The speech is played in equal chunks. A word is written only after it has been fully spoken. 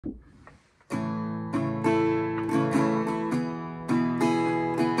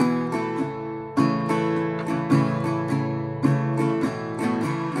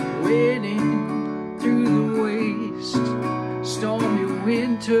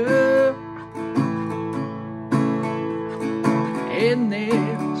together, and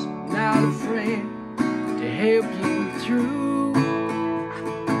there's not a friend to help you through.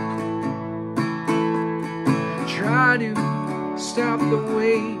 Try to stop the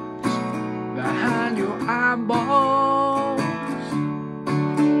waves behind your eyeballs.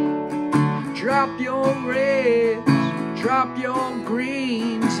 Drop your reds, drop your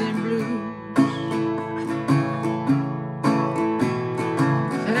greens and blues.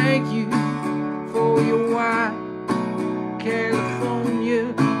 Thank you for your white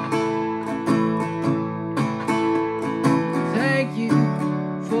California. Thank you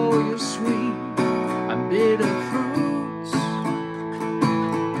for your sweet and bitter fruits.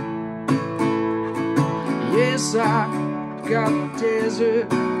 Yes, I got the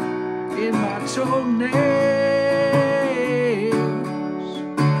desert in my toenails,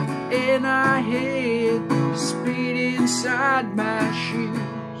 and I hate the speed inside my shoes.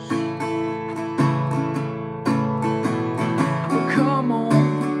 Come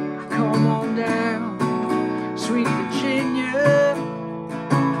on down, sweet Virginia.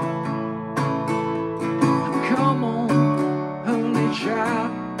 Come on, honey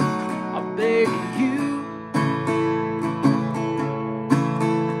child, I beg you.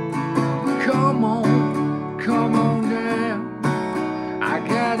 Come on down, I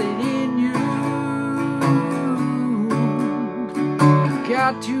got it in you.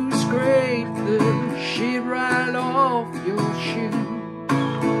 Got to scrape the shit right off your shoes.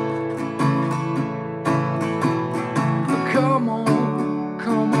 Come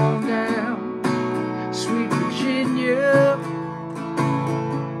on down, sweet Virginia.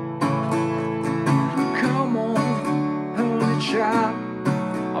 Come on, honey child,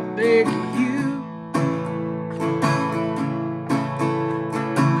 I beg you.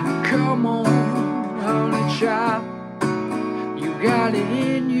 Come on, honey child, you got it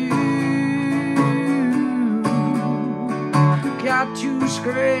in you. Got to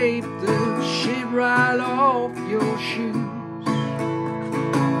scrape the shit right off your shoes.